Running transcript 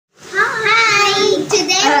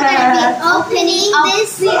opening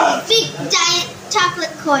this big giant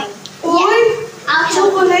chocolate coin. Yeah.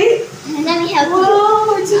 Chocolate? Let me help you.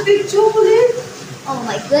 Wow, it's a big chocolate. Oh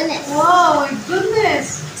my goodness. Wow, my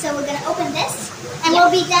goodness. So we're gonna open this and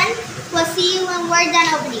we'll be done. We'll see you when we're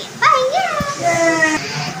done opening it. Bye. Yeah.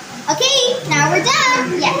 Okay, now we're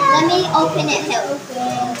done. Yeah, let me open it.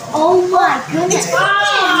 Oh my goodness.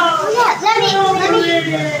 Wow. Yeah, let me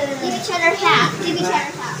give each other half. Give each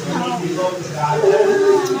other half.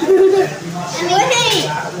 Wait.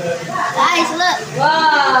 Guys, look.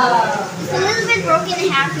 Wow. It's a little bit broken in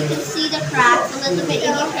half. You can see the cracks a little bit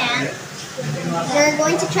in your hand. We're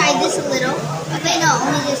going to try this a little. Okay, no,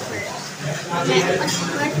 only this first. Okay,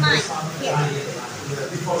 where's mine? Here.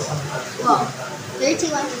 Whoa. 3, 2,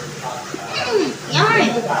 1. Yummy.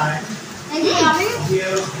 Is it yummy?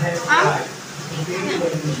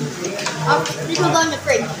 Oh, this will go in the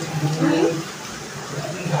fridge.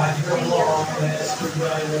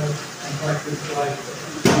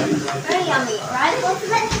 Very yummy, right? What's it?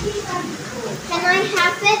 Can I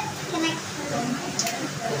have it? Can I?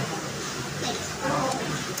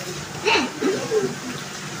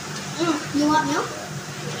 You want milk?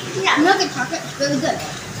 Yeah, milk and chocolate is really good.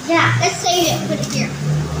 Yeah, let's save it. Put it here.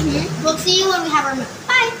 We'll see you when we have our milk.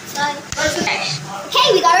 Bye. Bye. Okay,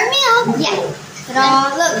 we got our milk. Yeah.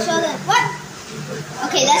 Ta-da. Look, show them. What?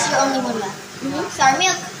 Okay, that's your only one left. So our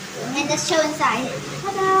milk. And let's show inside.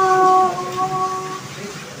 Ta-da.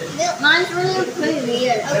 Mine's really pretty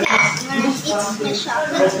weird. Okay, I'm going to eat my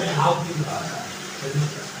chocolate.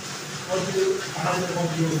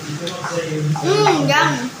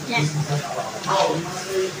 Yum. Yes.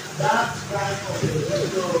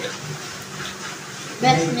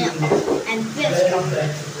 Best milk and best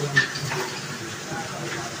chocolate.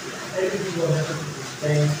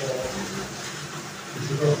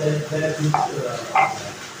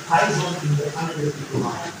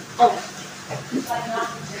 Oh.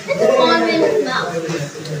 It's orange mouth.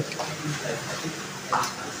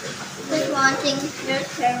 Just wanting their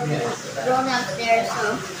parents thrown downstairs, so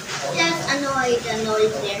just annoyed the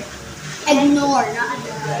noise there. Ignore, not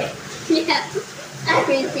annoy. Yeah, that's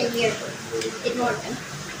really weird. Ignore them.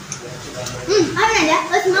 Alright,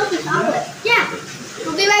 let's melt the chocolate. Yeah,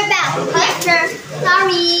 we'll be right back. Lecture.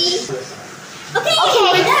 Sorry. Okay,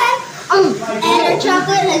 we're done. And our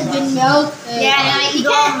chocolate has been melted. Yeah, you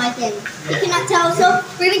can't. My thing. You cannot tell, so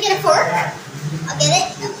we're gonna get a fork. I'll get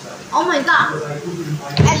it. Oh my god.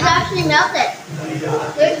 It's actually melted.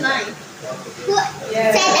 Here's mine. Who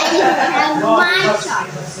said that you have my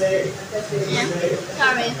chocolate? Yeah.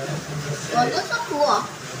 Sorry. Well, it looks so cool.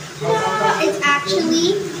 It's actually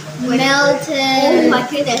melted. Oh my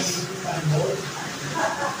goodness.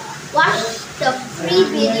 Watch the free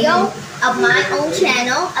video of my own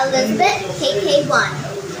channel, Elizabeth KK1.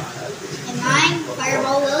 And mine,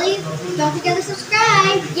 Fireball Lily. Don't forget to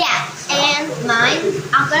subscribe. Yeah, and mine,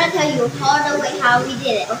 I'm gonna tell you all the way how we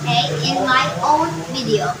did it, okay? In my own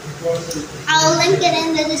video. I'll link it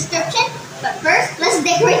in the description. But first, let's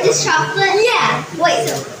decorate this chocolate. Yeah. Wait,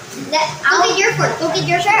 so I'll get your fork. Go get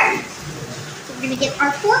your shirt. So we're gonna get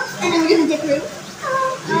our forks and then we're gonna decorate.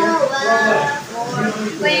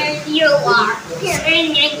 Where you are. Here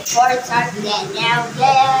in the forks are dead now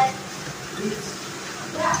dead.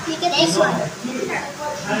 You get this one.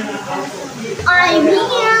 I'm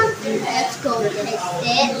here. Let's go taste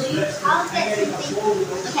it. I'll get something.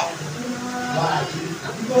 Okay.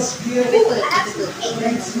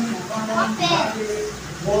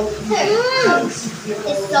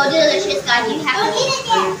 It's so delicious, guys. You have to eat it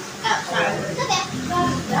yet. Oh, sorry. It's okay.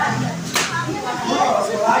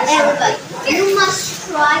 Everybody, you must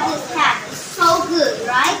try this hat. It's so good,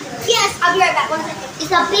 right? Yes, I'll be right back. 1 second.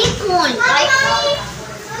 It's a big coin, right?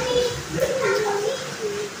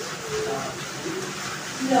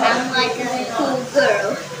 I'm like a cool girl.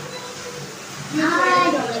 I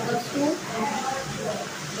don't like go to school.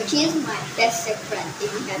 But she is my best friend, if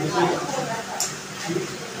you have no idea.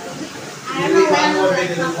 I don't know when I'm going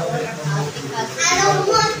to come over her house because I don't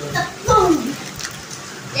want the food.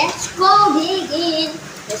 Let's go digging.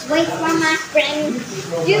 Let's wait for my friend.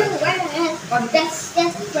 You are our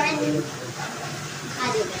bestest friend.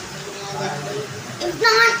 I do that. If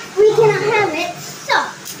not, we cannot have it. So,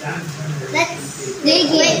 let's dig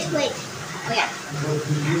in. Wait. Oh yeah.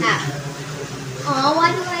 Oh,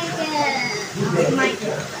 why do I get my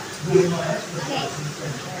chocolate? Okay.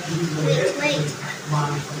 Wait.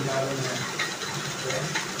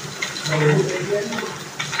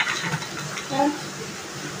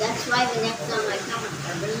 That's why the next time I come,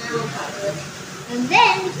 I bring my own chocolate. And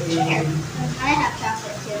then, here, I have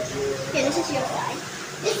chocolate too. Here, this is your side.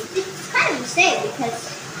 It's kind of the same because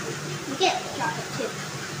you get chocolate too.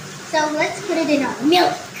 So let's put it in our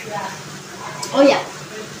milk. Oh yeah.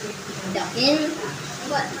 Duck in.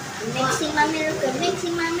 What? Mixing my milk.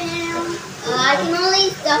 Mixing my milk. I can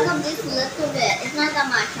only duck up this little bit. It's not that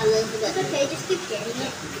much, Elizabeth. It's okay. Just keep getting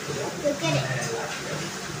it. You'll get it.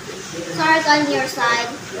 Sorry, I got on your side.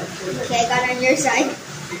 Okay, I got on your side.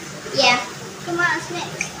 Yeah. Come on, let's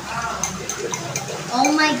mix. Oh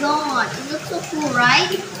my god. It looks so cool, right?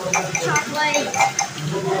 Chocolate.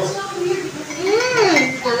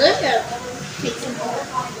 Delicious. Take some more.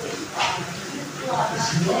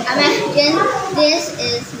 Imagine this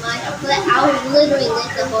is my chocolate. I would literally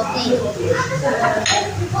lick the whole thing.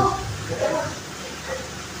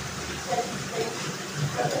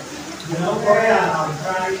 You know, Korea, I'm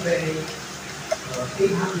trying to pay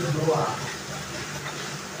 $800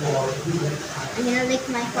 for I'm gonna lick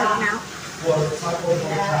my foot now. for taco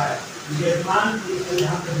child. You get monthly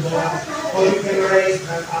 $800, or you can raise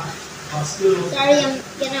that up. Still, Sorry, I'm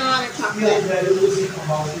getting a lot of still chocolate. they're losing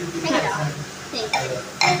about Take it off. 50%. Thank you.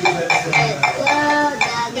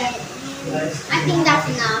 I think that's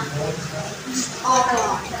enough.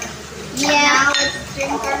 Yeah.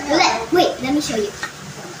 Wait, let me show you.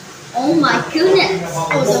 Oh my goodness.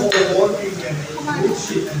 Oh, come on.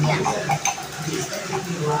 Yeah.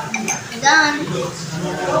 Done.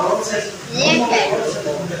 There.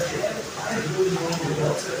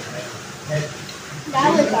 That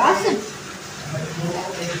was awesome.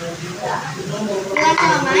 You like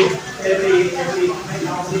that on mine? Every 10,000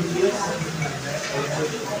 years, something like that.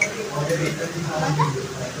 Every 30,000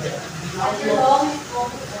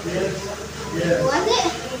 years. Was it?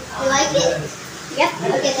 You like it? Yep.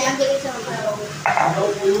 Okay, then I'll give you some of mine.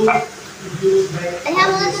 I have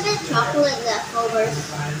a little bit of chocolate leftovers.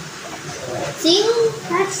 See?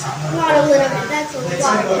 That's not a little bit. That's a lot of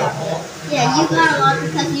chocolate. Yeah, you got a lot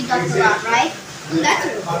because you dumped a lot, right? That's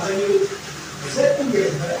true. Is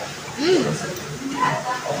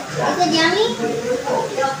it yummy?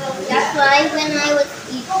 That's why when I was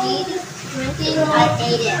drinking, I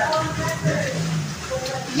ate it.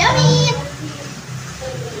 Yummy!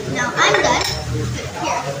 Now I'm done.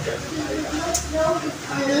 Here.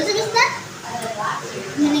 Elizabeth's done?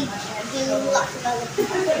 I'm gonna do lots of other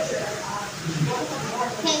things.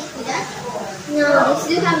 Okay, you done? No, we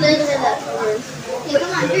still have a little bit left. Okay,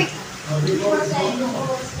 come on, drink.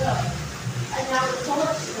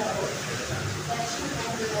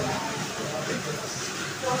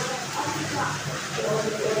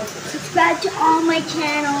 Subscribe to all my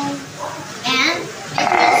channels and make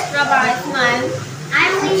sure to strawberry smile. I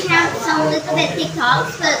only have some little bit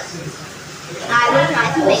TikToks, but I will try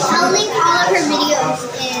to make. I'll link all of her videos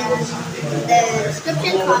in the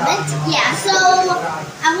description comment. Yeah, so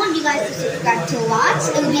I want you guys to subscribe to lots.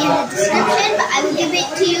 It will be in the description, but I will give it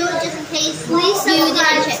to you just in case. Please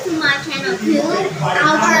subscribe to my channel too.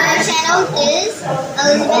 Our channel is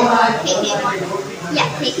Elizabeth KK1. Yeah,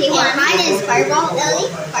 KK1. And mine is Fireball Ellie.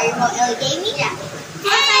 Fireball Ellie Gaming. Yeah.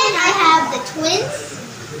 And I have the twins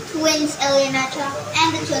Ellie and Nacha,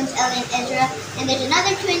 and the twins Ellie and Ezra, and there's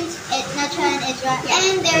another twins Nacha and Ezra,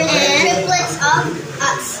 and there's triplets of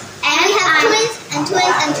us. And we have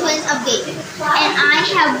twins of Gabe. And I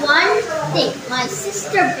have one thing, my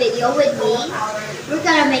sister video with me. We're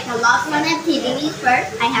gonna make a lot of fun activities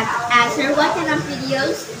first. I have asked her what kind of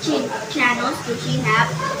videos, channels does she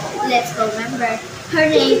have. Let's go remember. Her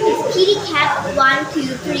name is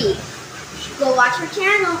KittyCat123. Go watch her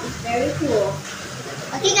channel, it's very cool.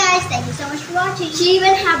 Okay guys, thank you so much for watching. She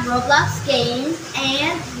even have Roblox games,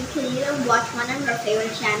 and you can even watch one of her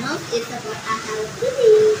favorite channels. It's about Hello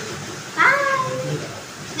Kitty. Bye!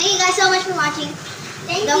 Thank you guys so much for watching.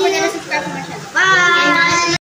 Don't forget to subscribe to my channel. Bye!